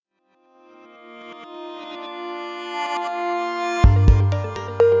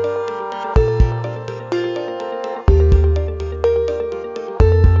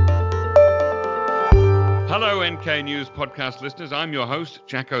NK News podcast listeners, I'm your host,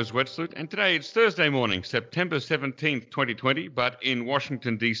 Jacko Zwetsloot, and today it's Thursday morning, September 17th, 2020, but in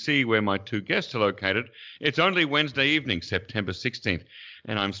Washington, D.C., where my two guests are located, it's only Wednesday evening, September 16th,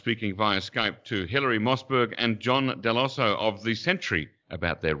 and I'm speaking via Skype to Hilary Mossberg and John Del Osso of The Century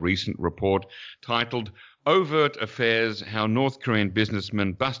about their recent report titled Overt Affairs, How North Korean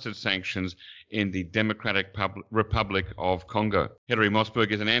Businessmen Busted Sanctions in the Democratic Republic of Congo. Hilary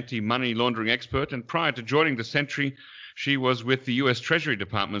Mossberg is an anti-money laundering expert, and prior to joining The Century, she was with the U.S. Treasury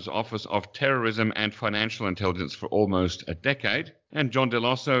Department's Office of Terrorism and Financial Intelligence for almost a decade. And John Del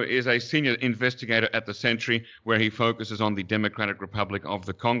Osso is a senior investigator at The Century, where he focuses on the Democratic Republic of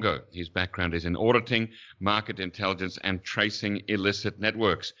the Congo. His background is in auditing, market intelligence, and tracing illicit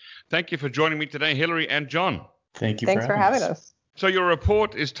networks. Thank you for joining me today, Hilary and John. Thanks for having us. So your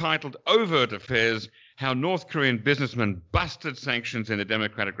report is titled Overt Affairs, How North Korean Businessmen Busted Sanctions in the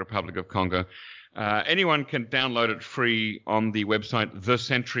Democratic Republic of Congo. Anyone can download it free on the website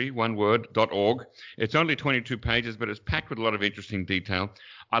thecentury.org. It's only 22 pages, but it's packed with a lot of interesting detail.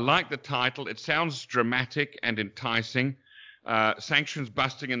 I like the title. It sounds dramatic and enticing. Sanctions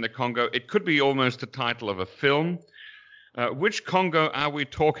busting in the Congo. It could be almost the title of a film. Which Congo are we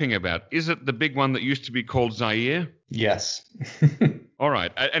talking about? Is it the big one that used to be called Zaire? Yes. All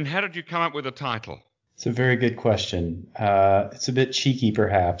right. And how did you come up with the title? It's a very good question. It's a bit cheeky,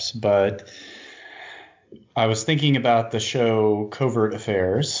 perhaps, but I was thinking about the show Covert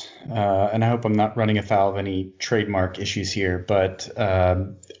Affairs, and I hope I'm not running afoul of any trademark issues here, but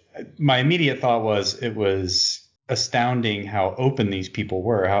my immediate thought was it was astounding how open these people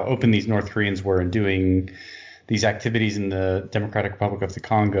were, how open these North Koreans were in doing these activities in the Democratic Republic of the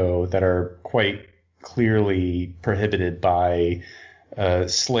Congo that are quite clearly prohibited by a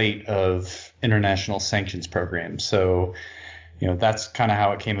slate of international sanctions programs. So, that's kind of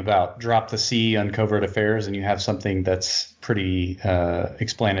how it came about. Drop the C on Covert Affairs and you have something that's pretty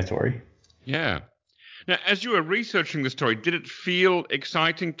explanatory. Yeah. Now, as you were researching the story, did it feel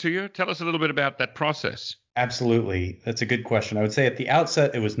exciting to you? Tell us a little bit about that process. Absolutely. That's a good question. I would say at the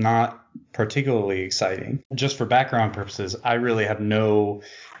outset, it was not particularly exciting. Just for background purposes, I really have no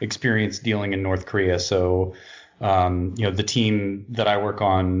experience dealing in North Korea. So, the team that I work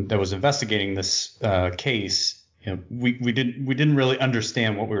on that was investigating this case, we didn't really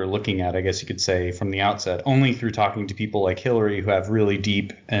understand what we were looking at, I guess you could say, from the outset, only through talking to people like Hilary who have really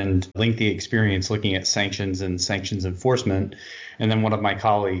deep and lengthy experience looking at sanctions and sanctions enforcement. And then one of my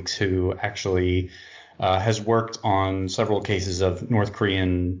colleagues who actually has worked on several cases of North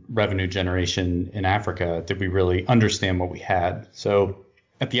Korean revenue generation in Africa, did we really understand what we had. So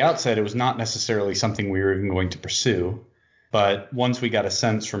at the outset, it was not necessarily something we were even going to pursue. But once we got a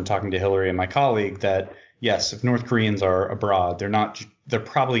sense from talking to Hilary and my colleague that, yes, if North Koreans are abroad, they're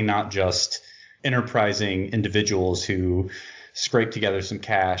probably not just enterprising individuals who scraped together some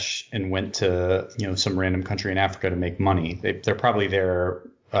cash and went to some random country in Africa to make money. They're probably there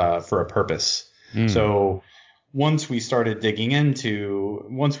for a purpose. So once we started digging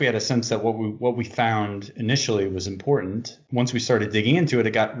once we had a sense that what we found initially was important, once we started digging into it,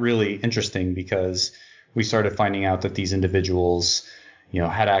 it got really interesting because we started finding out that these individuals,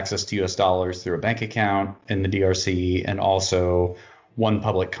 had access to US dollars through a bank account in the DRC and also won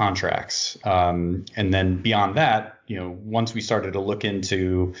public contracts. And then beyond that, once we started to look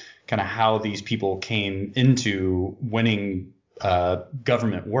into kind of how these people came into winning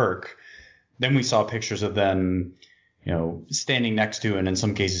government work, then we saw pictures of them, standing next to and in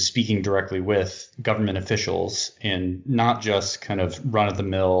some cases speaking directly with government officials, and not just kind of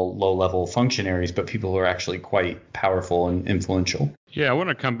run-of-the-mill, low-level functionaries, but people who are actually quite powerful and influential. Yeah, I want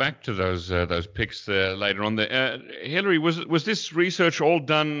to come back to those pics later on. Hilary, was this research all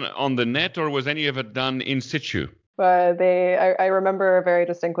done on the net, or was any of it done in situ? I remember very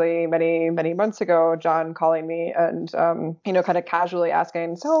distinctly many months ago, John calling me and kind of casually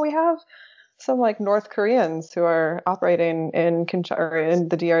asking, so we have some like North Koreans who are operating in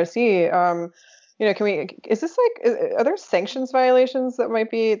the DRC. Are there sanctions violations that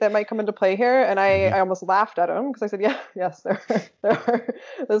might come into play here? And I almost laughed at him because I said, yes, there are.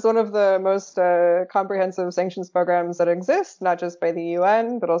 It's one of the most comprehensive sanctions programs that exist, not just by the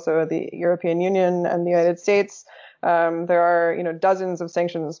UN, but also the European Union and the United States. There are, dozens of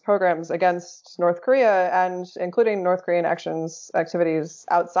sanctions programs against North Korea, and including North Korean activities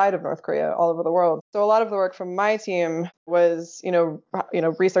outside of North Korea all over the world. So a lot of the work from my team was,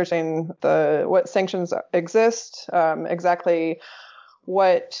 researching what sanctions exist, exactly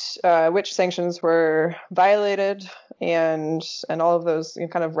which sanctions were violated, and all of those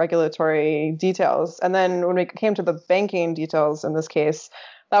kind of regulatory details. And then when we came to the banking details in this case,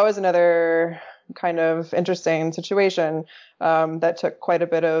 that was another kind of interesting situation that took quite a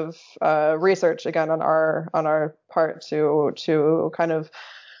bit of research again on our part to kind of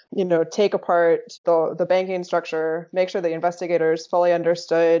take apart the banking structure, make sure the investigators fully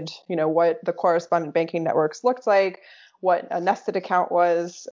understood, what the correspondent banking networks looked like, what a nested account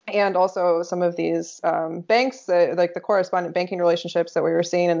was, and also some of these banks, like the correspondent banking relationships that we were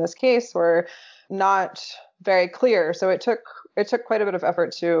seeing in this case, were not very clear. So it took quite a bit of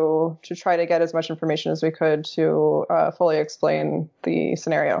effort to try to get as much information as we could to fully explain the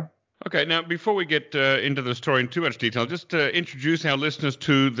scenario. Okay, now before we get into the story in too much detail, just introduce our listeners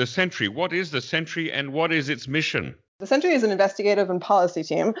to the Sentry. What is the Sentry and what is its mission? The Sentry is an investigative and policy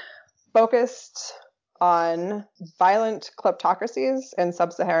team focused on violent kleptocracies in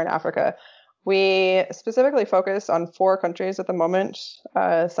sub-Saharan Africa. We specifically focus on 4 countries at the moment: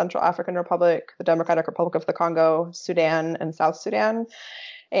 Central African Republic, the Democratic Republic of the Congo, Sudan, and South Sudan.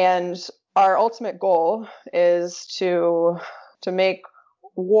 And our ultimate goal is to make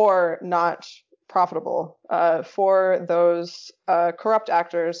war not profitable for those corrupt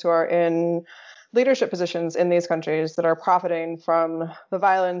actors who are in leadership positions in these countries that are profiting from the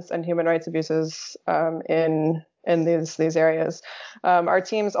violence and human rights abuses in these areas. Our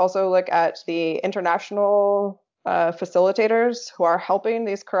teams also look at the international facilitators who are helping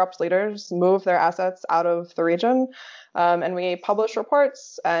these corrupt leaders move their assets out of the region. And we publish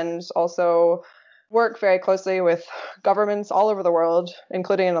reports and also work very closely with governments all over the world,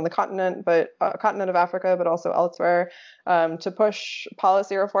 including on the continent of Africa, but also elsewhere, to push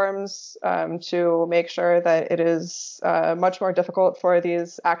policy reforms, to make sure that it is much more difficult for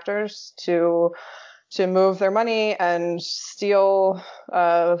these actors to move their money and steal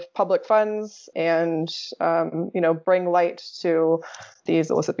public funds and bring light to these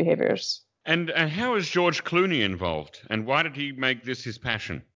illicit behaviors. And how is George Clooney involved? And why did he make this his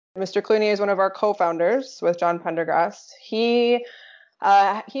passion? Mr. Clooney is one of our co-founders with John Pendergast. He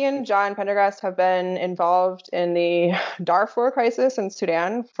and John Pendergast have been involved in the Darfur crisis in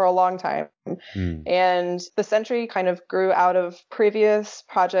Sudan for a long time. And the Sentry kind of grew out of previous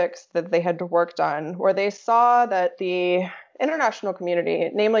projects that they had worked on, where they saw that the international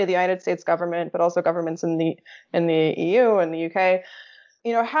community, namely the United States government, but also governments in the EU and the UK,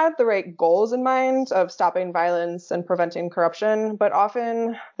 had the right goals in mind of stopping violence and preventing corruption, but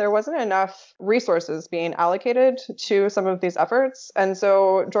often there wasn't enough resources being allocated to some of these efforts. And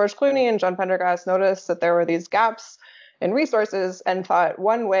so George Clooney and John Pendergast noticed that there were these gaps in resources and thought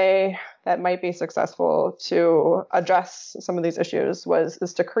one way that might be successful to address some of these issues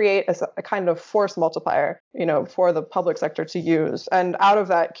is to create a kind of force multiplier, for the public sector to use. And out of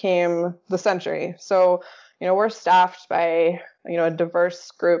that came the Sentry. So we're staffed by, a diverse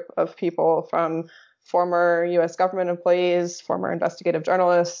group of people, from former U.S. government employees, former investigative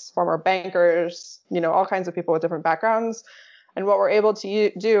journalists, former bankers, all kinds of people with different backgrounds. And what we're able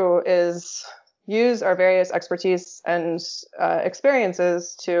to do is use our various expertise and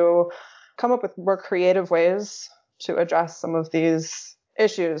experiences to come up with more creative ways to address some of these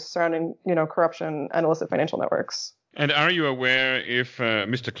issues surrounding, corruption and illicit financial networks. And are you aware if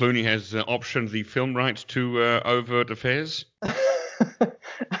Mr. Clooney has optioned the film rights to Overt Affairs?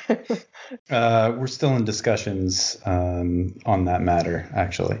 We're still in discussions on that matter,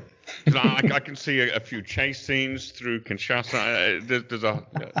 actually. I can see a few chase scenes through Kinshasa.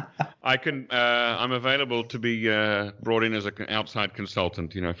 I'm available to be brought in as an outside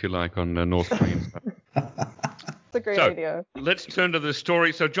consultant, if you like, on North Korean stuff. It's a great idea. Let's turn to the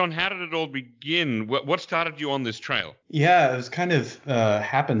story. So, John, how did it all begin? What started you on this trail? Yeah, it was kind of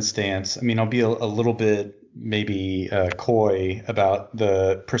happenstance. I mean, I'll be a little bit maybe coy about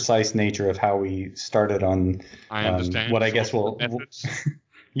the precise nature of how we started on I understand. What I guess we'll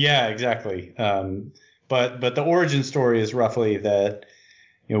yeah, exactly. But the origin story is roughly that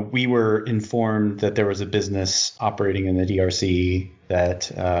we were informed that there was a business operating in the DRC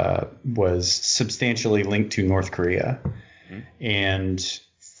that was substantially linked to North Korea. Mm-hmm. And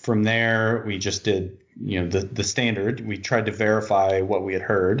from there, we just did, the standard. We tried to verify what we had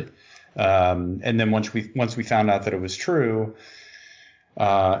heard. And then once we found out that it was true,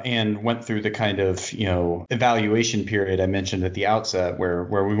 and went through the kind of, evaluation period I mentioned at the outset, where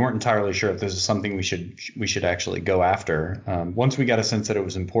we weren't entirely sure if this is something we should actually go after. Once we got a sense that it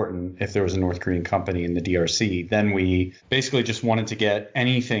was important, if there was a North Korean company in the DRC, then we basically just wanted to get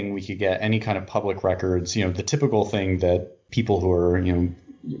anything we could get, any kind of public records, the typical thing that people who are,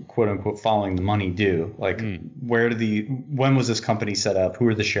 quote unquote following the money do, like when was this company set up? Who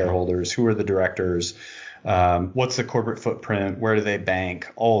are the shareholders? Who are the directors? What's the corporate footprint? Where do they bank?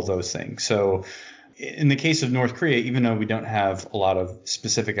 All of those things. So in the case of North Korea, even though we don't have a lot of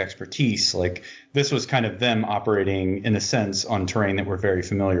specific expertise, like this was kind of them operating in a sense on terrain that we're very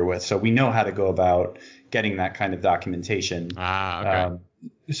familiar with. So we know how to go about getting that kind of documentation. Okay.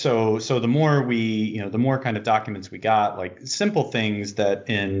 So the more the more kind of documents we got, like simple things that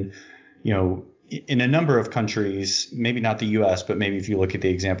in a number of countries, maybe not the US, but maybe if you look at the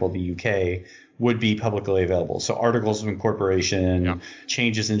example of the UK, would be publicly available. So articles of incorporation,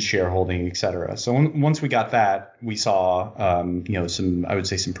 changes in shareholding, et cetera. So once we got that, we saw, I would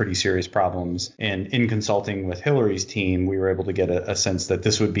say some pretty serious problems. And in consulting with Hillary's team, we were able to get a sense that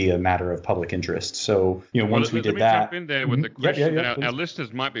this would be a matter of public interest. So, once we did that. Let me jump in there with the question that our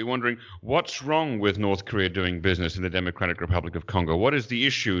listeners might be wondering, what's wrong with North Korea doing business in the Democratic Republic of Congo? What is the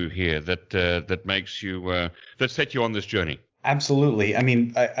issue here that makes you, that set you on this journey? Absolutely. I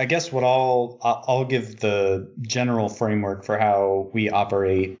mean, I guess what I'll give the general framework for how we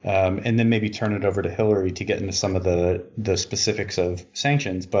operate, and then maybe turn it over to Hillary to get into some of the specifics of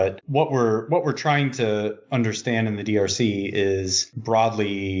sanctions. But what we're trying to understand in the DRC is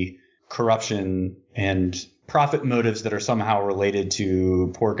broadly corruption and profit motives that are somehow related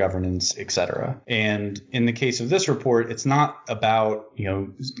to poor governance, et cetera. And in the case of this report, it's not about,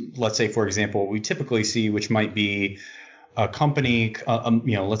 let's say, for example, what we typically see, which might be a company,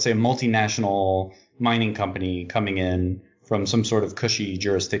 let's say a multinational mining company coming in from some sort of cushy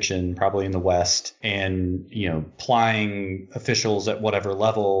jurisdiction, probably in the West, and, plying officials at whatever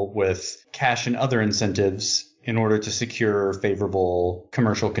level with cash and other incentives in order to secure favorable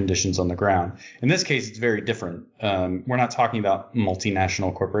commercial conditions on the ground. In this case, it's very different. We're not talking about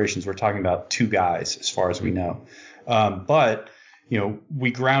multinational corporations. We're talking about two guys, as far as we know. But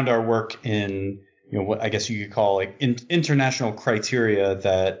we ground our work in what I guess you could call like international criteria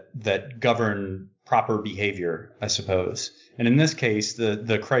that govern proper behavior, I suppose. And in this case,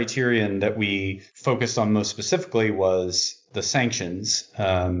 the criterion that we focused on most specifically was the sanctions,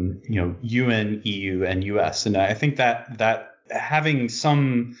 UN, EU, and US. And I think that having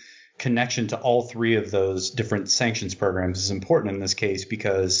some connection to all three of those different sanctions programs is important in this case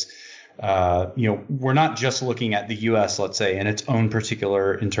because we're not just looking at the U.S., let's say, and its own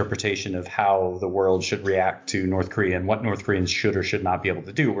particular interpretation of how the world should react to North Korea and what North Koreans should or should not be able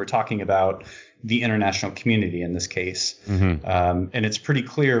to do. We're talking about the international community in this case. Mm-hmm. And it's pretty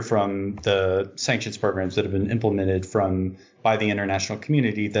clear from the sanctions programs that have been implemented by the international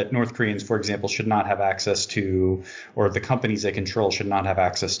community that North Koreans, for example, should not have access to, or the companies they control should not have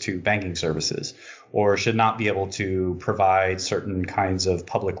access to banking services, or should not be able to provide certain kinds of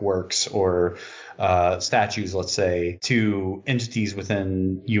public works or statues, let's say, to entities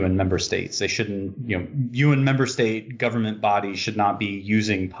within UN member states. They shouldn't, UN member state government bodies should not be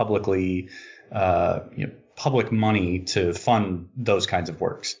using public money to fund those kinds of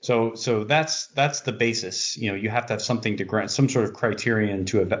works. So that's the basis. You have to have something to ground, some sort of criterion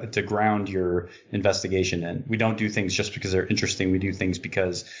to ground your investigation in. We don't do things just because they're interesting. We do things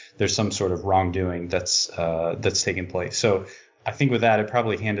because there's some sort of wrongdoing that's taken place. So I think with that, I'd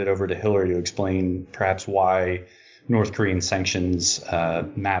probably hand it over to Hillary to explain perhaps why North Korean sanctions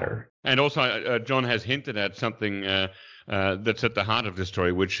matter. And also, John has hinted at something that's at the heart of this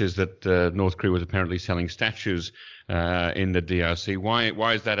story, which is that North Korea was apparently selling statues in the DRC.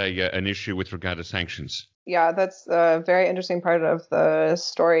 Why is that an issue with regard to sanctions? Yeah, that's a very interesting part of the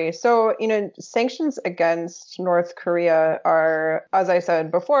story. So, sanctions against North Korea are, as I said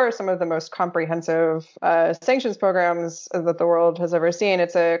before, some of the most comprehensive sanctions programs that the world has ever seen.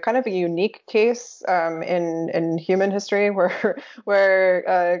 It's a kind of a unique case in human history where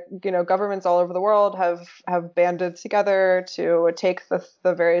governments all over the world have banded together to take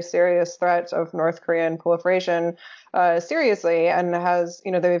the very serious threat of North Korean proliferation seriously, and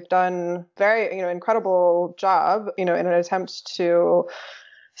they've done very incredible job in an attempt to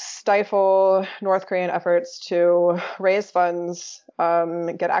stifle North Korean efforts to raise funds,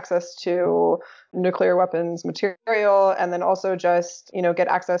 get access to nuclear weapons material, and then also just get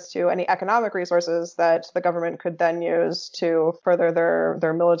access to any economic resources that the government could then use to further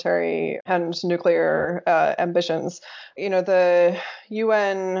their military and nuclear ambitions. The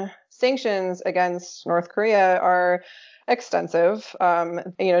UN sanctions against North Korea are extensive.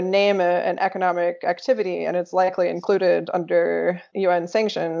 Name an economic activity, and it's likely included under UN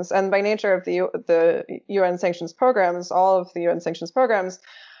sanctions. And by nature of the UN sanctions programs, all of the UN sanctions programs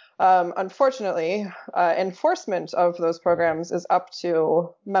Unfortunately, enforcement of those programs is up to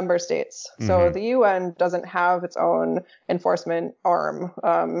member states. So the UN doesn't have its own enforcement arm.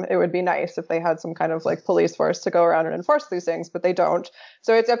 It would be nice if they had some kind of like police force to go around and enforce these things, but they don't.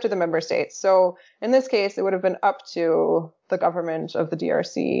 So it's up to the member states. So in this case, it would have been up to the government of the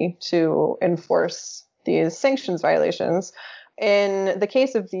DRC to enforce these sanctions violations. In the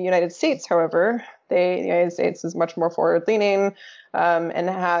case of the United States, however, the United States is much more forward-leaning and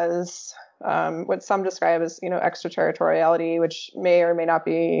has what some describe as, extraterritoriality, which may or may not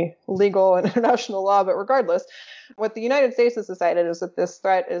be legal in international law. But regardless, what the United States has decided is that this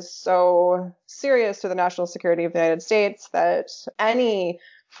threat is so serious to the national security of the United States that any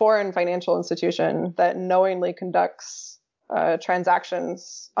foreign financial institution that knowingly conducts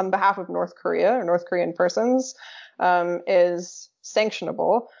transactions on behalf of North Korea or North Korean persons is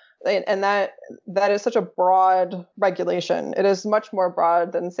sanctionable. And that is such a broad regulation. It is much more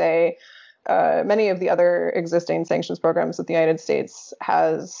broad than, say, many of the other existing sanctions programs that the United States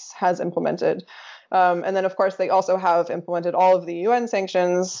has implemented. And then, of course, they also have implemented all of the UN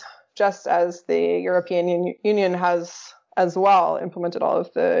sanctions, just as the European Union has as well implemented all of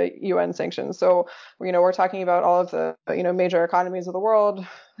the UN sanctions. So, we're talking about all of the, major economies of the world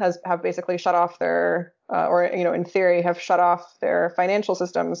have basically shut off their, in theory, have shut off their financial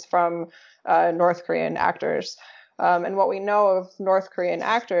systems from North Korean actors. And what we know of North Korean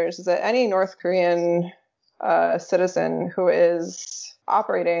actors is that any North Korean citizen who is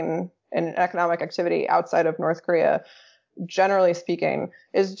operating in economic activity outside of North Korea, generally speaking,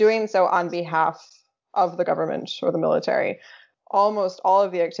 is doing so on behalf of the government or the military. Almost all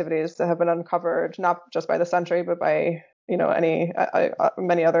of the activities that have been uncovered, not just by the Sentry, but by many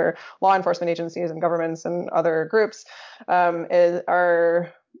other law enforcement agencies and governments and other groups,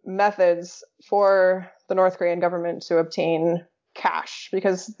 are methods for the North Korean government to obtain cash,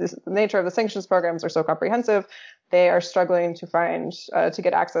 because the nature of the sanctions programs are so comprehensive. They are struggling to find to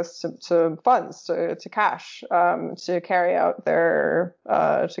get access to funds, to cash, to carry out their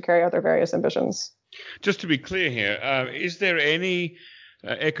various ambitions. Just to be clear here, is there any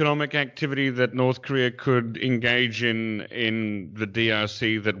economic activity that North Korea could engage in the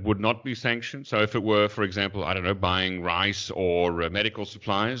DRC that would not be sanctioned? So if it were, for example, buying rice or medical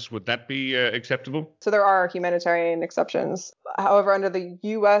supplies, would that be acceptable? So there are humanitarian exceptions. However, under the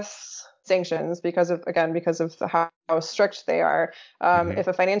U.S. sanctions, because of how strict they are, if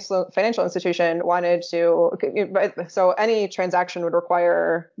a financial institution wanted to, so any transaction would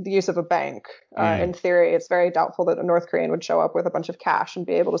require the use of a bank. In theory, it's very doubtful that a North Korean would show up with a bunch of cash and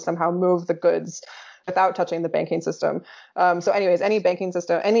be able to somehow move the goods without touching the banking system. So anyways, any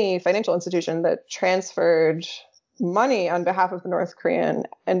financial institution that transferred money on behalf of the North Korean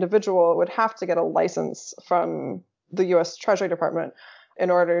individual would have to get a license from the U.S. Treasury Department in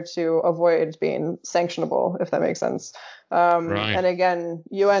order to avoid being sanctionable, if that makes sense. Right. And again,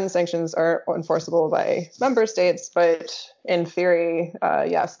 UN sanctions are enforceable by member states, but in theory,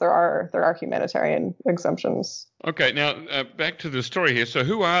 yes, there are humanitarian exemptions. Okay, now back to the story here. So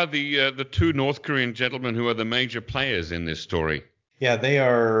who are the two North Korean gentlemen who are the major players in this story? Yeah, they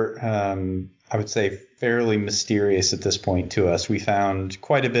are, I would say, fairly mysterious at this point to us. We found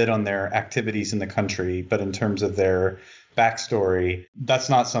quite a bit on their activities in the country, but in terms of their backstory, that's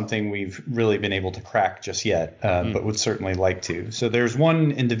not something we've really been able to crack just yet, but would certainly like to. So there's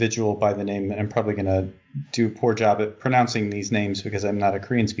one individual by the name, and I'm probably going to do a poor job at pronouncing these names because I'm not a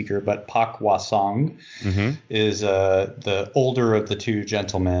Korean speaker, but Pak Hwa-song is the older of the two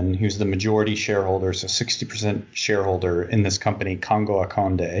gentlemen, who's the majority shareholder, so 60% shareholder in this company, Kanggo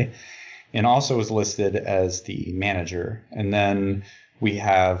Akonde, and also is listed as the manager. And then we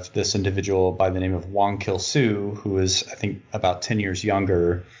have this individual by the name of Wang Kil-soo, who is, I think, about 10 years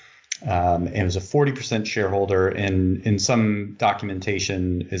younger, and was a 40% shareholder, and in some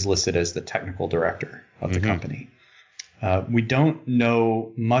documentation is listed as the technical director of the company. We don't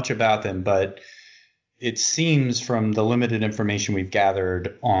know much about them, but it seems from the limited information we've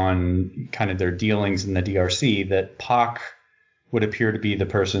gathered on kind of their dealings in the DRC that Pak would appear to be the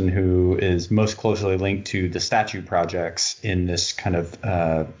person who is most closely linked to the statue projects in this kind of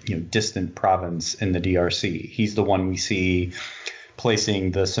distant province in the DRC. He's the one we see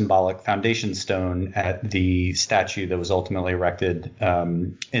placing the symbolic foundation stone at the statue that was ultimately erected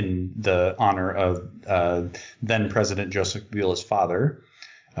in the honor of then President Joseph Kabila's father.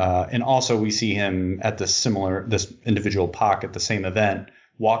 And also we see him at this individual Pak at the same event,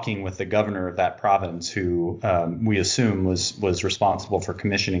 walking with the governor of that province, who we assume was responsible for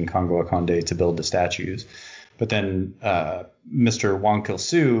commissioning Kanggo Akonde to build the statues. But then Mr. Wang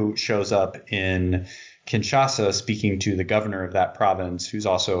Kil-soo shows up in Kinshasa speaking to the governor of that province, who's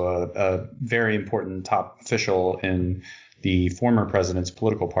also a very important top official in the former president's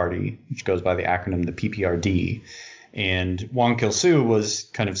political party, which goes by the acronym the PPRD. And Wong Kil-soo was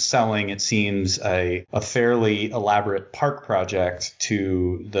kind of selling, it seems, a fairly elaborate park project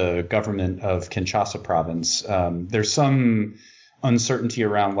to the government of Kinshasa province. There's some uncertainty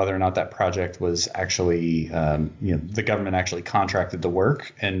around whether or not that project was actually, the government actually contracted the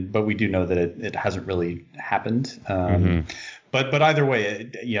work, but we do know that it hasn't really happened. But either way,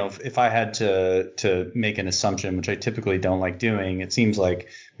 if I had to make an assumption, which I typically don't like doing, it seems like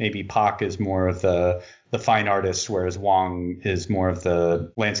maybe Pak is more of the fine artist, whereas Wong is more of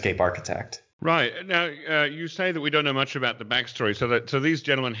the landscape architect. Right. Now, you say that we don't know much about the backstory, so these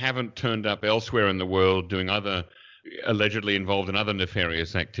gentlemen haven't turned up elsewhere in the world doing allegedly involved in other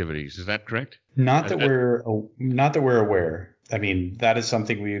nefarious activities. Is that correct? Not that we're aware. I mean, that is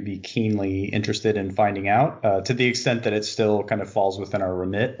something we would be keenly interested in finding out, to the extent that it still kind of falls within our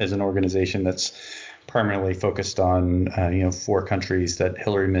remit as an organization that's primarily focused on 4 countries that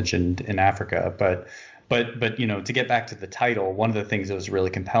Hillary mentioned in Africa. But to get back to the title, one of the things that was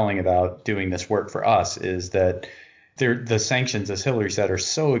really compelling about doing this work for us is that the sanctions, as Hillary said, are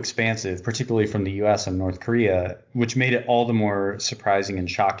so expansive, particularly from the U.S. and North Korea, which made it all the more surprising and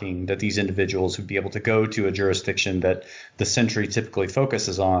shocking that these individuals would be able to go to a jurisdiction that the Century typically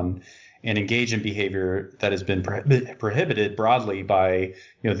focuses on and engage in behavior that has been prohibited broadly by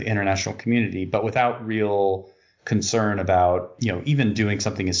the international community, but without real concern about even doing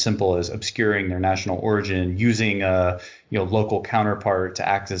something as simple as obscuring their national origin, using a local counterpart to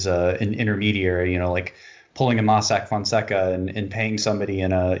act as an intermediary, like pulling a Mossack Fonseca and paying somebody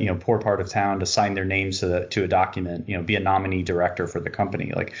in a poor part of town to sign their names to a document, be a nominee director for the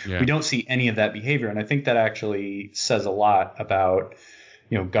company. We don't see any of that behavior, and I think that actually says a lot about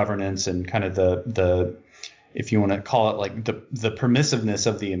governance and kind of the if you want to call it like the permissiveness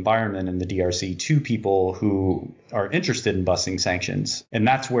of the environment in the DRC to people who are interested in busting sanctions. And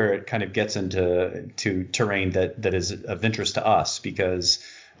that's where it kind of gets into terrain that is of interest to us, because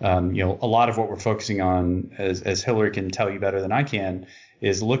a lot of what we're focusing on, as Hillary can tell you better than I can,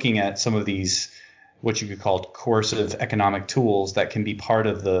 is looking at some of these what you could call coercive economic tools that can be part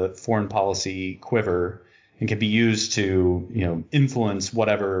of the foreign policy quiver and can be used to, influence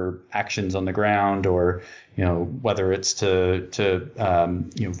whatever actions on the ground, or, whether it's to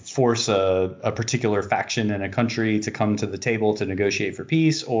force a particular faction in a country to come to the table to negotiate for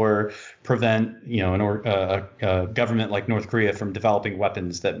peace, or prevent, a government like North Korea from developing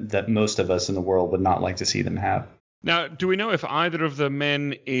weapons that most of us in the world would not like to see them have. Now, do we know if either of the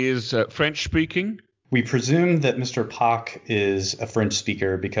men is French speaking? We presume that Mr. Pak is a French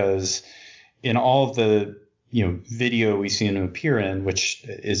speaker, because in all of the video we see him appear in, which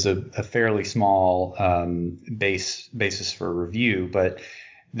is a fairly small basis for review, but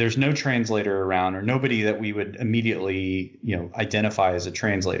there's no translator around, or nobody that we would immediately identify as a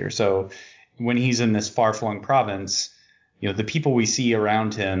translator. So when he's in this far-flung province, the people we see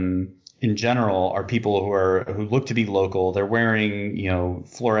around him in general are people who look to be local. They're wearing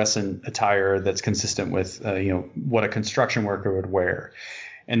fluorescent attire that's consistent with what a construction worker would wear.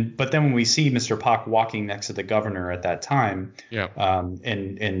 But then when we see Mr. Pak walking next to the governor at that time,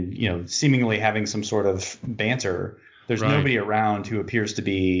 and seemingly having some sort of banter, there's nobody around who appears to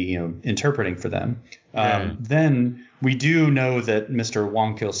be interpreting for them. Then we do know that Mr.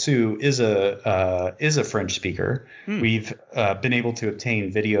 Wong Kil-soo is a French speaker. We've been able to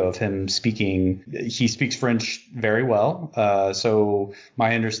obtain video of him speaking. He speaks French very well. So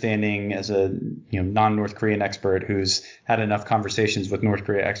my understanding, as a non-North Korean expert who's had enough conversations with North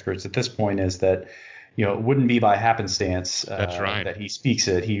Korea experts at this point, is that it wouldn't be by happenstance that he speaks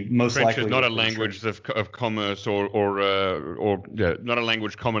it. He most French likely is not a language of commerce or not a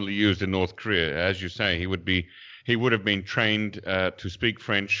language commonly used in North Korea. As you say, he would have been trained to speak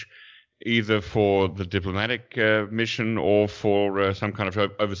French, either for the diplomatic mission or for some kind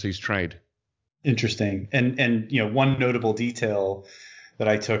of overseas trade. Interesting. And one notable detail that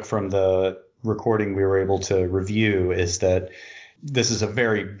I took from the recording we were able to review is that this is a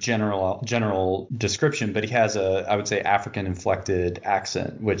very general description, but he has I would say, African inflected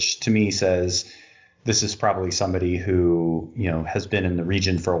accent, which to me says this is probably somebody who, has been in the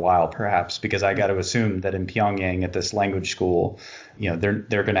region for a while, perhaps, because I got to assume that in Pyongyang at this language school, they're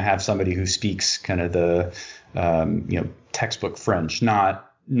going to have somebody who speaks kind of the, textbook French,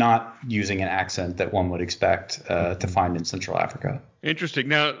 not using an accent that one would expect to find in Central Africa. Interesting.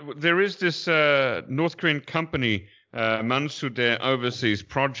 Now, there is this North Korean company, Mansudae Overseas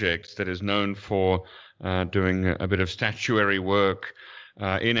Projects, that is known for doing a bit of statuary work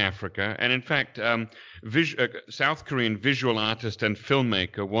in Africa. And in fact, South Korean visual artist and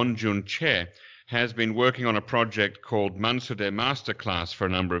filmmaker Won Jun Che has been working on a project called Mansudae Masterclass for a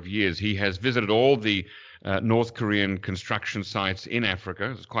number of years. He has visited all the North Korean construction sites in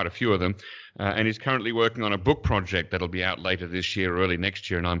Africa. There's quite a few of them. And he's currently working on a book project that'll be out later this year, or early next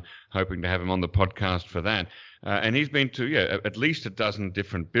year, and I'm hoping to have him on the podcast for that. And he's been to at least a dozen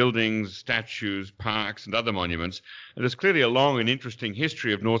different buildings, statues, parks, and other monuments. And there's clearly a long and interesting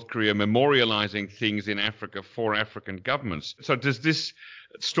history of North Korea memorializing things in Africa for African governments. So does this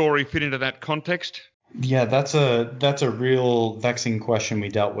story fit into that context? Yeah, that's a real vexing question we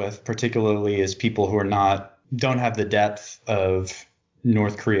dealt with, particularly as people who don't have the depth of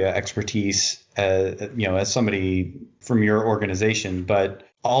North Korea expertise, as somebody from your organization. But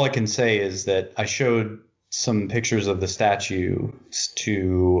all I can say is that I showed some pictures of the statue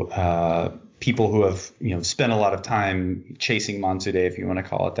to people who have spent a lot of time chasing Mansudae, if you want to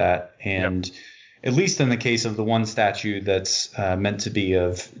call it that, and at least in the case of the one statue that's meant to be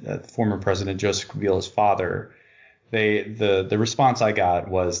of former President Joseph Kabila's father, the response I got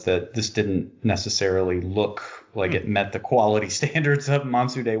was that this didn't necessarily look like it met the quality standards of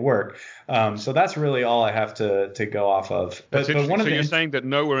Mansudae work. So that's really all I have to go off of. But you're saying that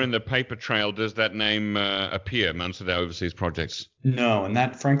nowhere in the paper trail does that name appear, Mansudae Overseas Projects? No, and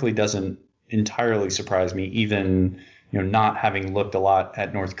that frankly doesn't entirely surprise me, even not having looked a lot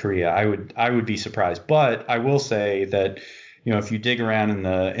at North Korea. I would be surprised. But I will say that if you dig around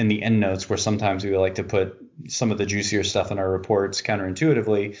in the endnotes, where sometimes we like to put some of the juicier stuff in our reports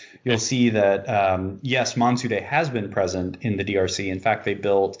counterintuitively, you'll see that yes, Mansudae has been present in the DRC. In fact, they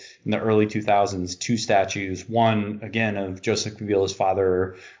built in the early 2000s 2 statues. One again of Joseph Kabila's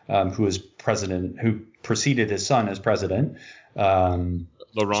father, who was president, who preceded his son as president.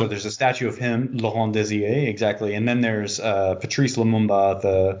 Laurent. So there's a statue of him, Laurent Désiré, exactly. And then there's Patrice Lumumba,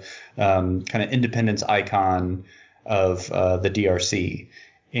 the kind of independence icon of the DRC.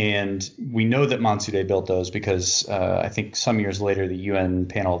 And we know that Mansudae built those because I think some years later the UN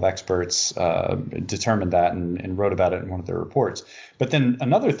panel of experts determined that and wrote about it in one of their reports. But then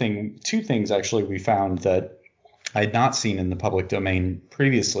two things actually we found that I had not seen in the public domain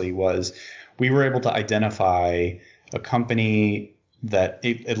previously was we were able to identify a company that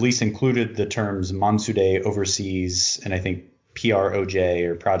at least included the terms Mansudae Overseas and I think PROJ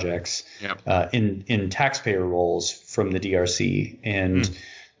or projects in taxpayer rolls from the DRC. And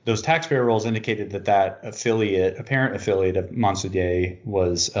those taxpayer rolls indicated that apparent affiliate of Mansudae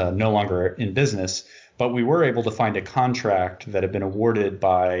was no longer in business. But we were able to find a contract that had been awarded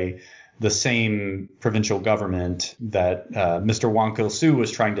by the same provincial government that Mr. Wang Kil-su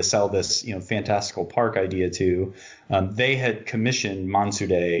was trying to sell this fantastical park idea to. They had commissioned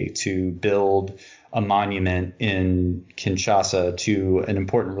Mansudae to build a monument in Kinshasa to an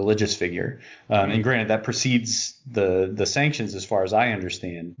important religious figure. And granted, that precedes the sanctions as far as I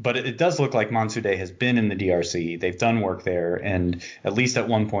understand. But it does look like Mansudae has been in the DRC. They've done work there. And at least at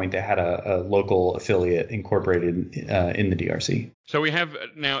one point, they had a local affiliate incorporated in the DRC. So we have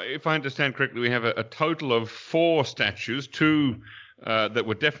now, if I understand correctly, we have a total of 4 statues, 2 that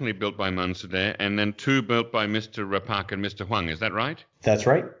were definitely built by Mansudae, and then 2 built by Mr. Park and Mr. Huang. Is that right? That's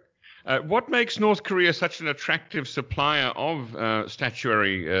right. What makes North Korea such an attractive supplier of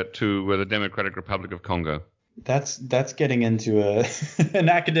statuary to the Democratic Republic of Congo? That's getting into an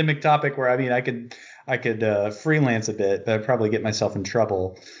academic topic where I could freelance a bit, but I'd probably get myself in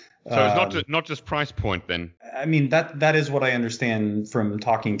trouble. So it's not just price point then. I mean, that is what I understand from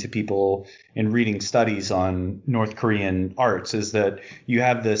talking to people and reading studies on North Korean arts, is that you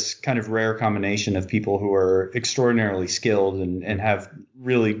have this kind of rare combination of people who are extraordinarily skilled and have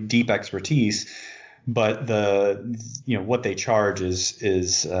really deep expertise, but what they charge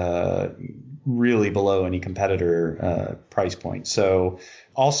is really below any competitor price point. So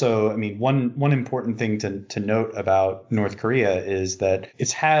also, I mean, one important thing to note about North Korea is that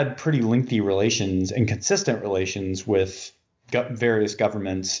it's had pretty lengthy relations and consistent relations with various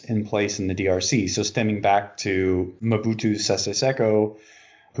governments in place in the DRC. So stemming back to Mobutu Sese Seko,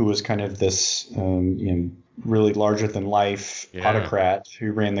 who was kind of this really larger than life autocrat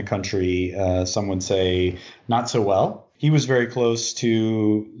who ran the country, some would say not so well. He was very close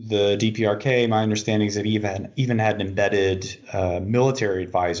to the DPRK. My understanding is that he even had an embedded military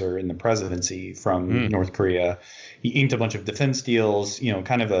advisor in the presidency from North Korea. He inked a bunch of defense deals,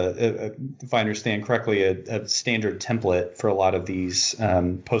 kind of if I understand correctly, a standard template for a lot of these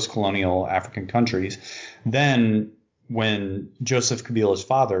post-colonial African countries. Then when Joseph Kabila's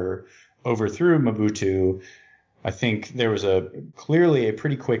father overthrew Mobutu, I think there was clearly a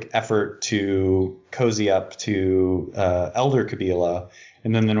pretty quick effort to cozy up to Elder Kabila,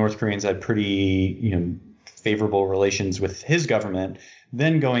 and then the North Koreans had pretty favorable relations with his government.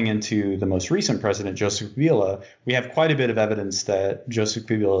 Then going into the most recent president, Joseph Kabila, we have quite a bit of evidence that Joseph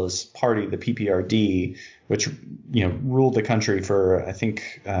Kabila's party, the PPRD, which ruled the country for I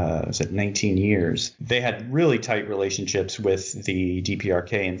think was it 19 years, they had really tight relationships with the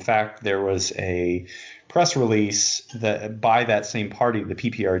DPRK. In fact, there was a press release that by that same party, the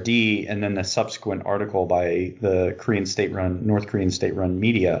PPRD, and then the subsequent article by the North Korean state-run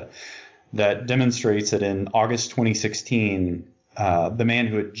media that demonstrates that in August 2016, the man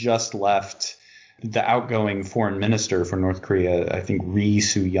who had just left, the outgoing foreign minister for North Korea, I think Ri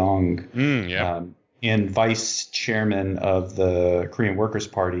Su-yong, and vice chairman of the Korean Workers'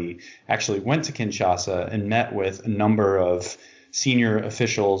 Party, actually went to Kinshasa and met with a number of senior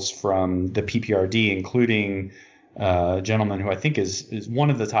officials from the PPRD, including a gentleman who I think is one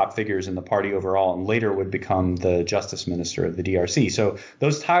of the top figures in the party overall, and later would become the justice minister of the DRC. So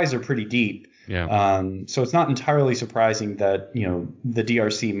those ties are pretty deep. Yeah. So it's not entirely surprising that the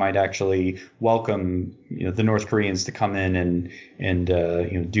DRC might actually welcome the North Koreans to come in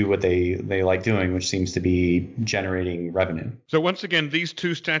and do what they like doing, which seems to be generating revenue. So once again, these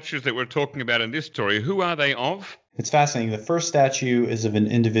two statues that we're talking about in this story, who are they of? It's fascinating. The first statue is of an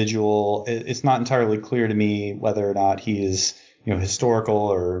individual. It's not entirely clear to me whether or not he is historical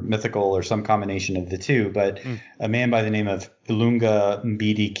or mythical or some combination of the two, but a man by the name of Ilunga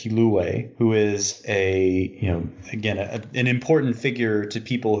Mbidi Kilue, who is an important figure to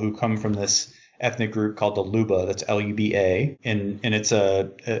people who come from this ethnic group called the Luba, that's Luba, and it's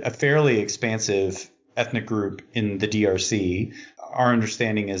a fairly expansive ethnic group in the DRC. Our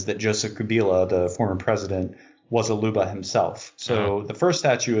understanding is that Joseph Kabila, the former president, was a Luba himself. So the first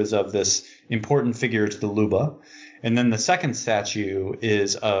statue is of this important figure to the Luba. And then the second statue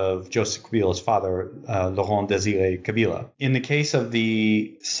is of Joseph Kabila's father, Laurent Désiré Kabila. In the case of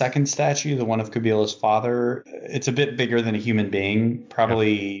the second statue, the one of Kabila's father, it's a bit bigger than a human being,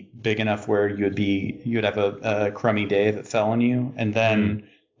 probably big enough where you'd have a crummy day if it fell on you. And then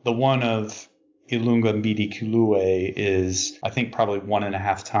the one of Ilunga Mbidi Kilue is, I think, probably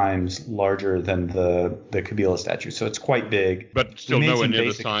 1.5 times larger than the Kabila statue. So it's quite big. But still nowhere near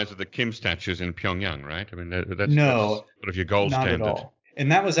the size of the Kim statues in Pyongyang, right? I mean, that's sort of your gold not standard. At all.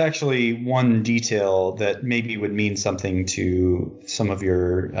 And that was actually one detail that maybe would mean something to some of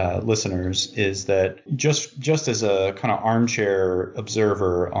your listeners, is that just as a kind of armchair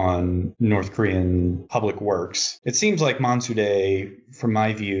observer on North Korean public works, it seems like Mansudae, from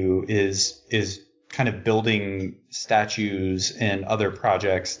my view, is kind of building statues and other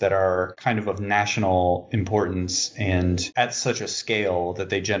projects that are kind of national importance and at such a scale that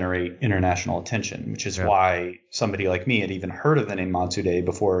they generate international attention, which is why somebody like me had even heard of the name Mansudae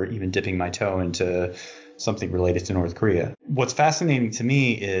before even dipping my toe into something related to North Korea. What's fascinating to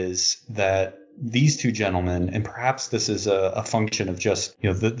me is that these two gentlemen, and perhaps this is a function of just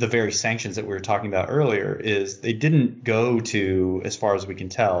the very sanctions that we were talking about earlier, is they didn't go to, as far as we can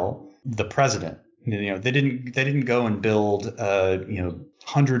tell, the president. They didn't go and build a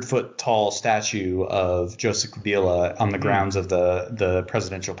 100-foot tall statue of Joseph Kabila on the grounds of the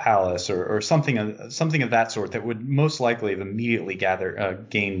presidential palace or something of that sort that would most likely have immediately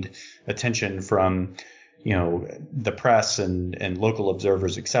gained attention from the press and local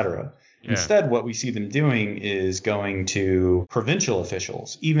observers, etc. Yeah. Instead, what we see them doing is going to provincial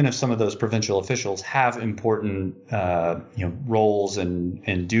officials, even if some of those provincial officials have important roles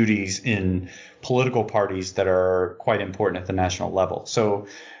and duties in political parties that are quite important at the national level. So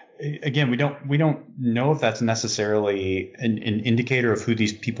again, we don't know if that's necessarily an indicator of who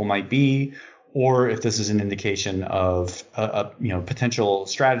these people might be, or if this is an indication of a potential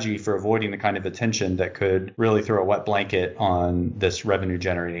strategy for avoiding the kind of attention that could really throw a wet blanket on this revenue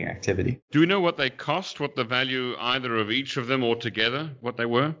generating activity. Do we know what they cost, what the value either of each of them altogether, what they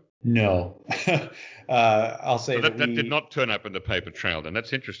were? No. I'll say so that did not turn up in the paper trail then.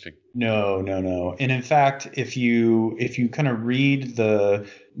 That's interesting. No. And in fact, if you kind of read the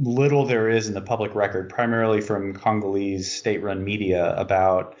little there is in the public record, primarily from Congolese state-run media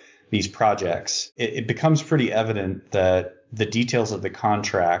about these projects, it becomes pretty evident that the details of the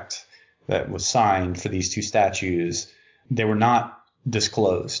contract that was signed for these two statues, they were not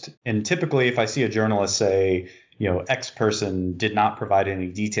disclosed. And typically, if I see a journalist say, X person did not provide any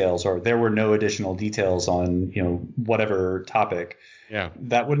details, or there were no additional details on, whatever topic,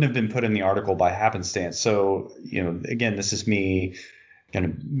 that wouldn't have been put in the article by happenstance. So, again, this is me kind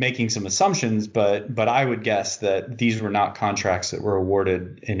of making some assumptions, but I would guess that these were not contracts that were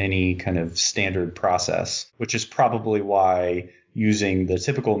awarded in any kind of standard process, which is probably why using the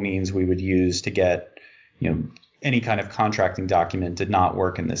typical means we would use to get, any kind of contracting document did not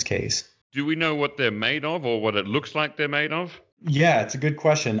work in this case. Do we know what they're made of or what it looks like they're made of? Yeah, it's a good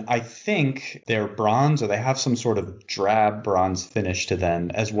question. I think they're bronze, or they have some sort of drab bronze finish to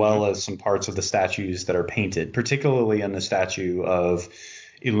them, as well as some parts of the statues that are painted, particularly in the statue of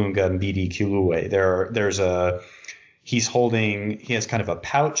Ilunga Mbidi Kilue. He has kind of a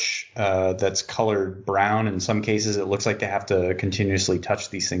pouch that's colored brown. In some cases, it looks like they have to continuously touch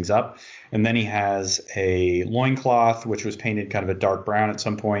these things up. And then he has a loincloth, which was painted kind of a dark brown at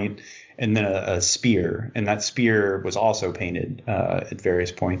some point, and then a spear. And that spear was also painted at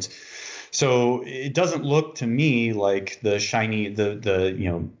various points. So it doesn't look to me like the shiny,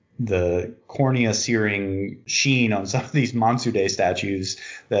 the cornea searing sheen on some of these Mansudae statues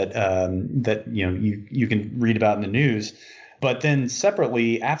that you can read about in the news. But then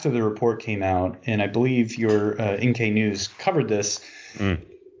separately, after the report came out, and I believe your NK News covered this,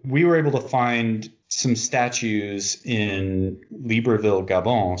 we were able to find some statues in Libreville,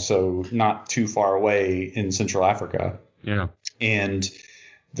 Gabon, so not too far away in Central Africa. Yeah. And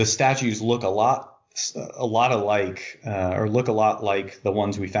the statues look a lot alike, or look a lot like the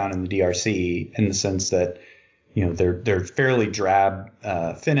ones we found in the DRC, in the sense that they're fairly drab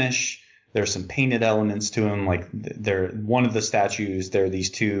finish. There's some painted elements to them, like one of the statues. There are these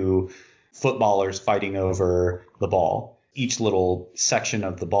two footballers fighting over the ball. Each little section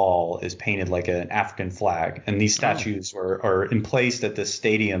of the ball is painted like an African flag, and these statues are emplaced at this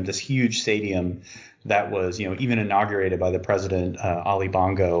stadium, this huge stadium that was, even inaugurated by the president, Ali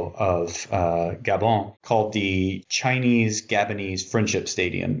Bongo of Gabon, called the Chinese Gabonese Friendship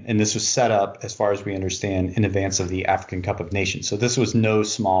Stadium. And this was set up, as far as we understand, in advance of the African Cup of Nations. So this was no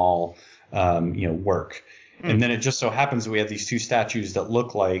small, work. And then it just so happens that we have these two statues that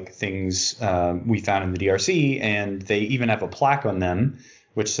look like things we found in the DRC, and they even have a plaque on them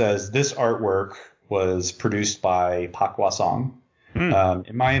which says this artwork was produced by Pak Hwa-song.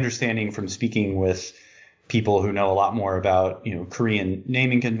 In my understanding from speaking with people who know a lot more about, Korean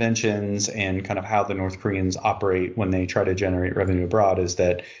naming conventions and kind of how the North Koreans operate when they try to generate revenue abroad, is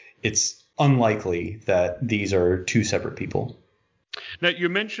that it's unlikely that these are two separate people. Now, you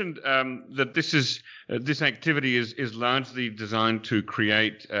mentioned that this activity is largely designed to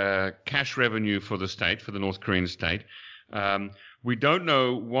create cash revenue for the state, for the North Korean state. We don't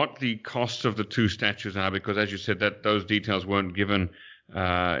know what the costs of the two statues are because, as you said, that those details weren't given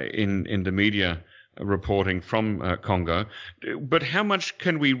in the media reporting from Congo. But how much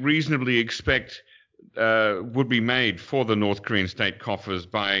can we reasonably expect would be made for the North Korean state coffers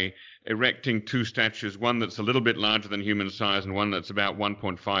by erecting two statues, one that's a little bit larger than human size and one that's about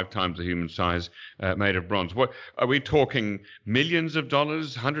 1.5 times the human size, made of bronze? What are we talking? Millions of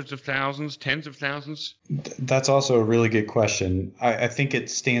dollars, hundreds of thousands, tens of thousands? That's also a really good question. I think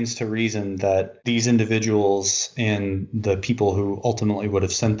it stands to reason that these individuals and the people who ultimately would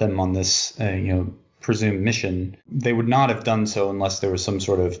have sent them on this, presumed mission, they would not have done so unless there was some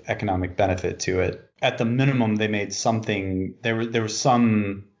sort of economic benefit to it. At the minimum, they made something. There was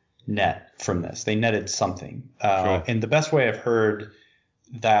some net from this. They netted something. Sure. And the best way I've heard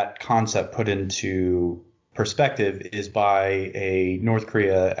that concept put into perspective is by a North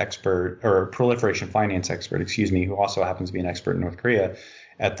Korea expert, or proliferation finance expert, who also happens to be an expert in North Korea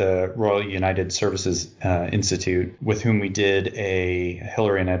at the Royal United Services Institute, with whom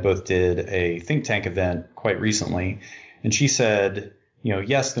Hillary and I both did a think tank event quite recently. And she said,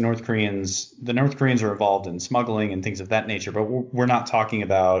 yes, the North Koreans are involved in smuggling and things of that nature, but we're not talking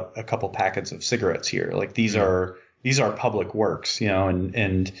about a couple packets of cigarettes here. Like these are public works,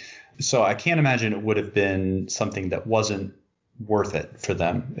 and so I can't imagine it would have been something that wasn't worth it for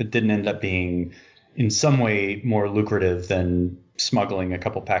them. It didn't end up being in some way more lucrative than smuggling a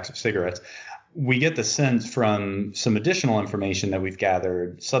couple packs of cigarettes. We get the sense from some additional information that we've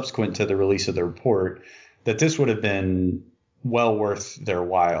gathered subsequent to the release of the report that this would have been well worth their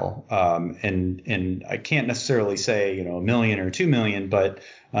while. And I can't necessarily say, $1 million or $2 million, but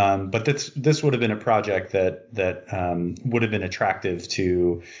this would have been a project that would have been attractive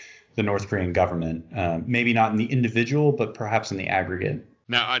to the North Korean government. Maybe not in the individual, but perhaps in the aggregate.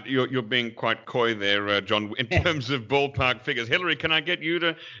 Now, you're being quite coy there, John, in terms of ballpark figures. Hillary, can I get you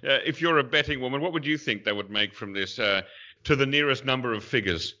to, if you're a betting woman, what would you think they would make from this to the nearest number of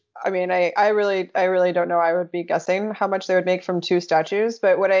figures? I mean, I really don't know. I would be guessing how much they would make from 2 statues,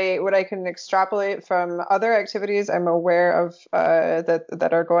 but what I can extrapolate from other activities I'm aware of that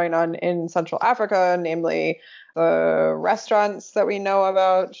are going on in Central Africa, namely the restaurants that we know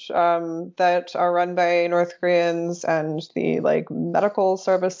about that are run by North Koreans and the like medical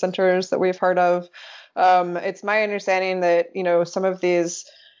service centers that we've heard of. It's my understanding that, some of these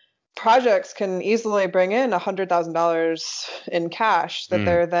projects can easily bring in $100,000 in cash that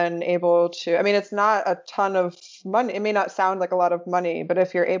they're then able to. I mean, it's not a ton of money. It may not sound like a lot of money, but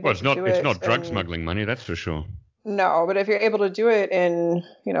if you're able to do it, it's not drug smuggling money, that's for sure. No, but if you're able to do it in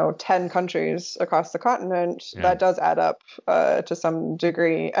 10 countries across the continent, that does add up to some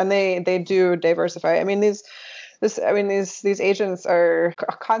degree, and they do diversify. I mean, these agents are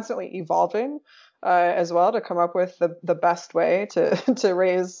constantly evolving. As well, to come up with the best way to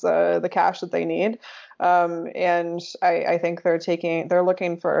raise the cash that they need, and I think they're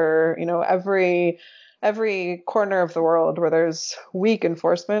looking for every corner of the world where there's weak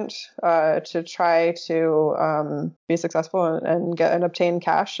enforcement to try to be successful and get and obtain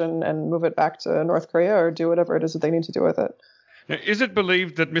cash and move it back to North Korea or do whatever it is that they need to do with it. Now, is it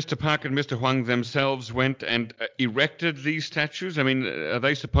believed that Mr. Park and Mr. Huang themselves went and erected these statues? I mean, are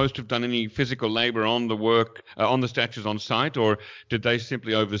they supposed to have done any physical labor on the work, on the statues on site, or did they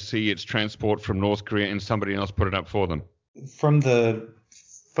simply oversee its transport from North Korea and somebody else put it up for them? From the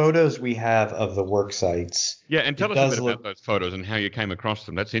photos we have of the work sites. Yeah, and tell us a bit about those photos and how you came across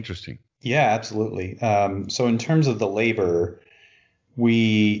them. That's interesting. Yeah, absolutely. So in terms of the labor,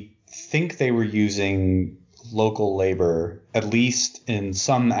 we think they were using local labor, at least in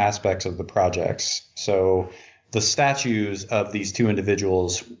some aspects of the projects. So the statues of these 2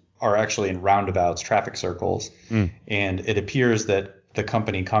 individuals are actually in roundabouts, traffic circles. And it appears that the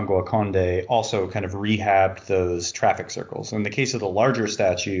company Congo Akonde also kind of rehabbed those traffic circles. In the case of the larger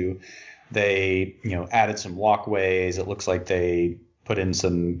statue, they, added some walkways. It looks like they put in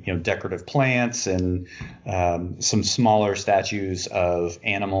some, decorative plants and some smaller statues of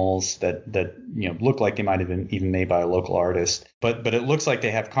animals that look like they might have been even made by a local artist. But it looks like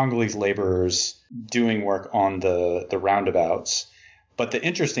they have Congolese laborers doing work on the roundabouts. But the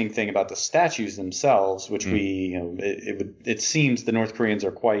interesting thing about the statues themselves, which it seems the North Koreans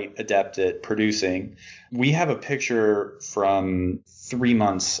are quite adept at producing. We have a picture from 3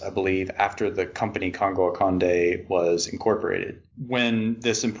 months, I believe, after the company Congo Akonde was incorporated. When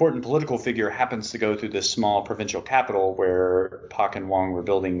this important political figure happens to go through this small provincial capital where Park and Wang were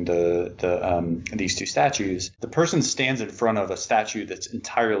building these 2 statues, the person stands in front of a statue that's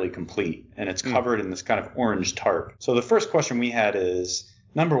entirely complete, and it's covered in this kind of orange tarp. So the first question we had is,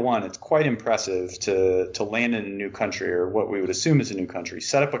 number one, it's quite impressive to land in a new country, or what we would assume is a new country,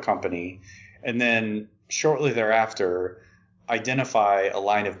 set up a company, and then shortly thereafter identify a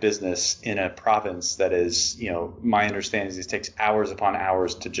line of business in a province that is, my understanding is it takes hours upon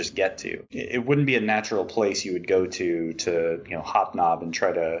hours to just get to. It wouldn't be a natural place you would go to hobnob and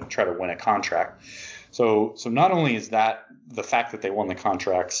try to win a contract. So not only is that the fact that they won the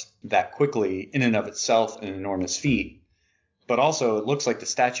contracts that quickly in and of itself an enormous feat, but also it looks like the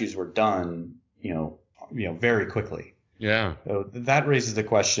statues were done, very quickly. Yeah. So that raises the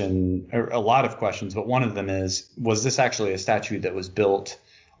question, or a lot of questions, but one of them is, was this actually a statue that was built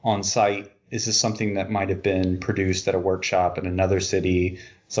on site? Is this something that might have been produced at a workshop in another city,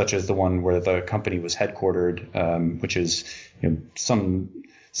 such as the one where the company was headquartered, which is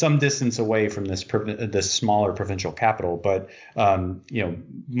some distance away from this smaller provincial capital? But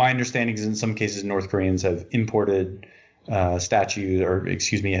my understanding is in some cases North Koreans have imported statues, or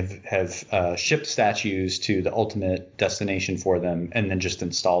have shipped statues to the ultimate destination for them and then just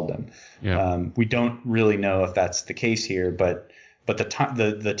installed them. Yeah. We don't really know if that's the case here, but the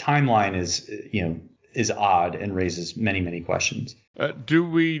timeline is odd and raises many questions. Do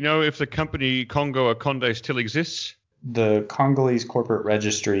we know if the company Congo Akonde still exists? The Congolese corporate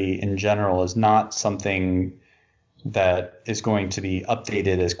registry in general is not something that is going to be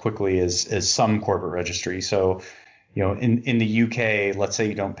updated as quickly as some corporate registry. So in the UK, let's say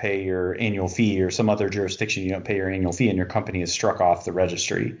you don't pay your annual fee, or some other jurisdiction you don't pay your annual fee, and your company is struck off the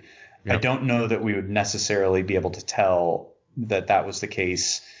registry. Yep. I don't know that we would necessarily be able to tell that was the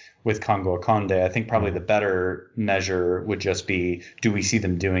case with Congo Akonde. I think probably the better measure would just be, do we see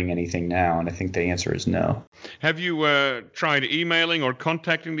them doing anything now? And I think the answer is no. Have you tried emailing or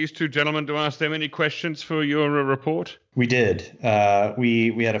contacting these 2 gentlemen to ask them any questions for your report? We did.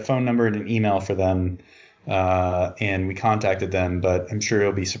 We had a phone number and an email for them. And we contacted them, but I'm sure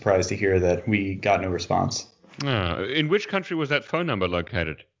you'll be surprised to hear that we got no response. In which country was that phone number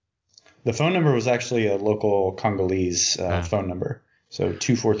located? The phone number was actually a local Congolese phone number. So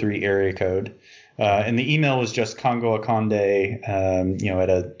 243 area code. And the email was just Congo Akonde, at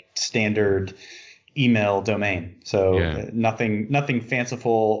a standard email domain. So nothing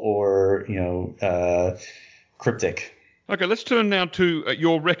fanciful or, cryptic. Okay, let's turn now to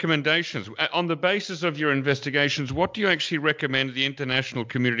your recommendations. On the basis of your investigations, what do you actually recommend the international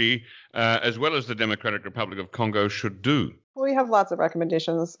community, as well as the Democratic Republic of Congo, should do? We have lots of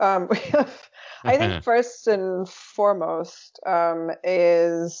recommendations. I think first and foremost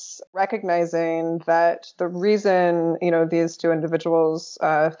is recognizing that the reason these two individuals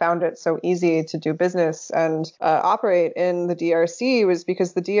found it so easy to do business and operate in the DRC was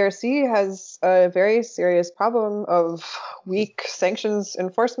because the DRC has a very serious problem of weak sanctions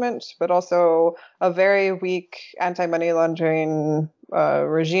enforcement, but also a very weak anti-money laundering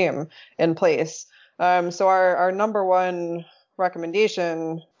regime in place. So our number one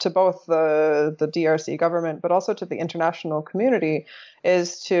recommendation to both the DRC government, but also to the international community,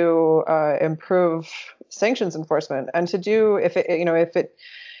 is to improve sanctions enforcement and to do, if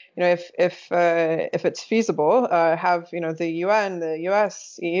it's feasible, have the UN, the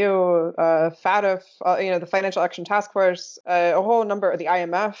US, EU, FATF, the Financial Action Task Force, a whole number of the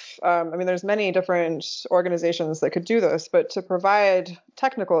IMF. There's many different organizations that could do this, but to provide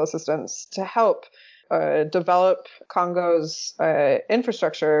technical assistance to help develop Congo's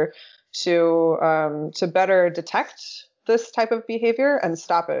infrastructure to better detect this type of behavior and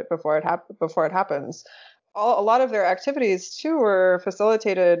stop it before it happens. A lot of their activities too were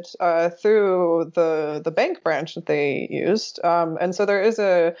facilitated through the bank branch that they used, and so there is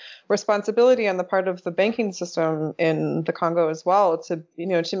a responsibility on the part of the banking system in the Congo as well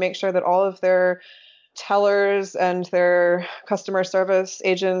to make sure that all of their tellers and their customer service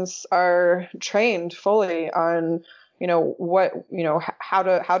agents are trained fully on how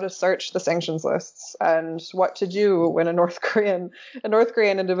to search the sanctions lists and what to do when a North Korean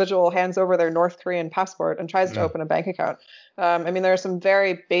individual hands over their North Korean passport and tries to open a bank account. There are some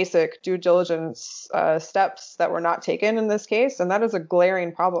very basic due diligence steps that were not taken in this case, and that is a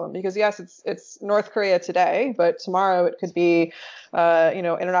glaring problem because yes, it's North Korea today, but tomorrow it could be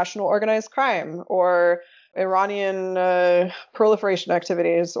international organized crime or Iranian proliferation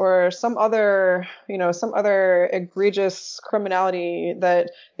activities or some other egregious criminality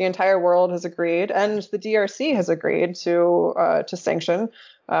that the entire world has agreed and the DRC has agreed to sanction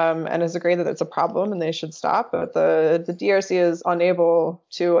and has agreed that it's a problem and they should stop. But the DRC is unable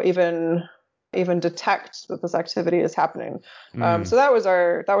to even detect that this activity is happening. So that was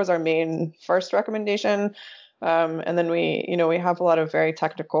our main first recommendation. And then we have a lot of very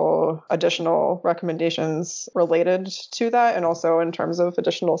technical additional recommendations related to that, and also in terms of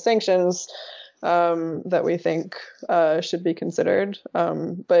additional sanctions that we think should be considered.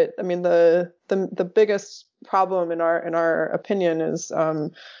 But the biggest problem in our opinion is,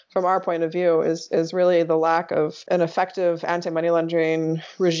 from our point of view, is really the lack of an effective anti-money laundering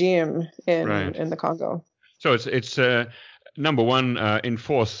regime in the Congo. So it's number one,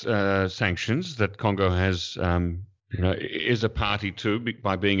 enforce sanctions that Congo has, is a party to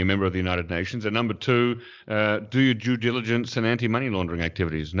by being a member of the United Nations. And number two, do your due diligence and anti-money laundering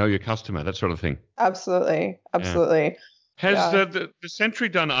activities. Know your customer, that sort of thing. Absolutely. Yeah. Has the Sentry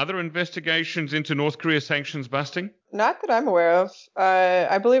done other investigations into North Korea sanctions busting? Not that I'm aware of.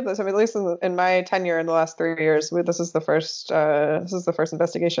 I believe this. At least in my tenure in the last 3 years, this is the first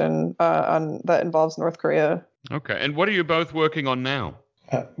investigation that involves North Korea. Okay. And what are you both working on now?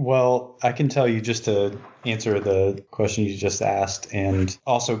 Well, I can tell you, just to answer the question you just asked and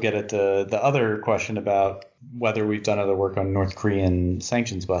also get at the other question about whether we've done other work on North Korean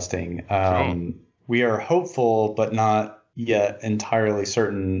sanctions busting. Sure. We are hopeful, but not yet entirely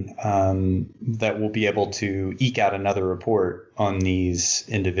certain that we'll be able to eke out another report on these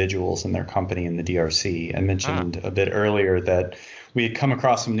individuals and their company in the DRC. I mentioned a bit earlier that we had come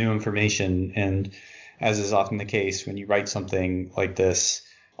across some new information, and as is often the case when you write something like this,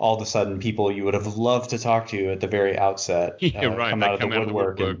 all of a sudden people you would have loved to talk to at the very outset come out of the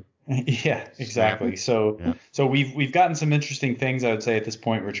woodwork. Yeah, exactly. So we've gotten some interesting things, I would say, at this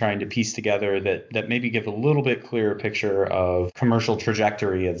point. We're trying to piece together that maybe give a little bit clearer picture of commercial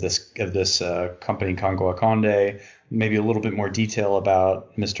trajectory of this company, Congo Akonde, maybe a little bit more detail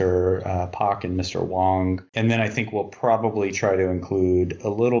about Mr. Pak and Mr. Wong. And then I think we'll probably try to include a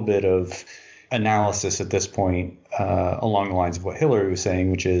little bit of analysis at this point along the lines of what Hillary was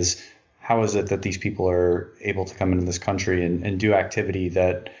saying, which is how is it that these people are able to come into this country and do activity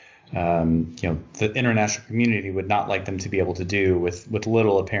that the international community would not like them to be able to do with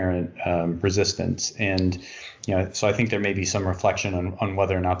little apparent resistance. And so I think there may be some reflection on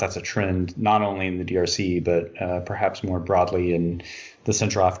whether or not that's a trend, not only in the DRC, but perhaps more broadly in the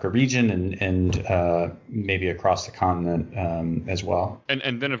Central Africa region and maybe across the continent as well.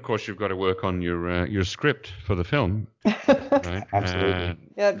 And then, of course, you've got to work on your script for the film. Right? Absolutely.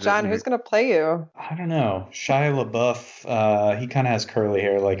 Yeah, John, who's going to play you? I don't know. Shia LaBeouf, he kind of has curly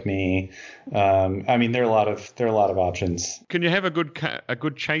hair like me. I mean, there are a lot of options. Can you have a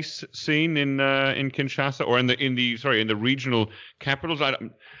good chase scene in Kinshasa or in the regional capitals?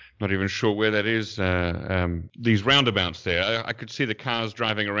 I'm not even sure where that is. These roundabouts there. I could see the cars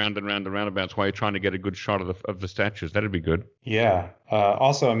driving around and around the roundabouts while you're trying to get a good shot of the statues. That'd be good. Yeah.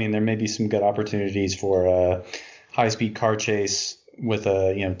 Also, I mean, there may be some good opportunities for a high-speed car chase with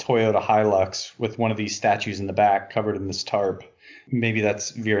a Toyota Hilux with one of these statues in the back covered in this tarp. Maybe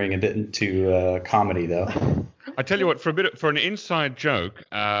that's veering a bit into comedy, though. I tell you what, for an inside joke,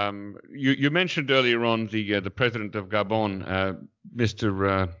 you mentioned earlier on the president of Gabon,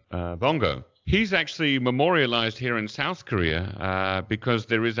 Mr. Bongo. He's actually memorialized here in South Korea because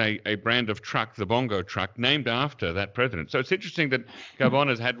there is a brand of truck, the Bongo truck, named after that president. So it's interesting that Gabon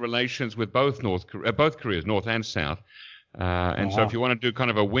has had relations with both Koreas, North and South. So if you want to do kind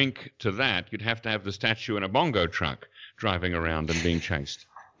of a wink to that, you'd have to have the statue in a Bongo truck driving around and being chased.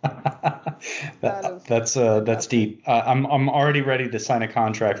 That's deep. I'm already ready to sign a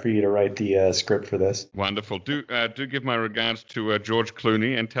contract for you to write the script for this. Wonderful. Do give my regards to George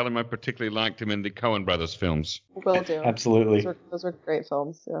Clooney and tell him I particularly liked him in the Coen Brothers films. Will do. Absolutely. Those were great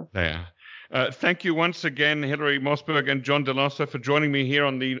films. Yeah. They are. Thank you once again, Hilary Mossberg and John DeLosso, for joining me here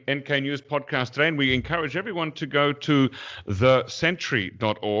on the NK News podcast today. And we encourage everyone to go to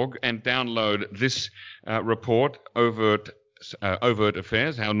thesentry.org and download this report, Overt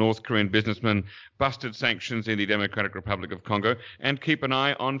Affairs, how North Korean businessmen busted sanctions in the Democratic Republic of Congo, and keep an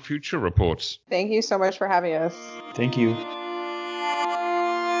eye on future reports. Thank you so much for having us. Thank you.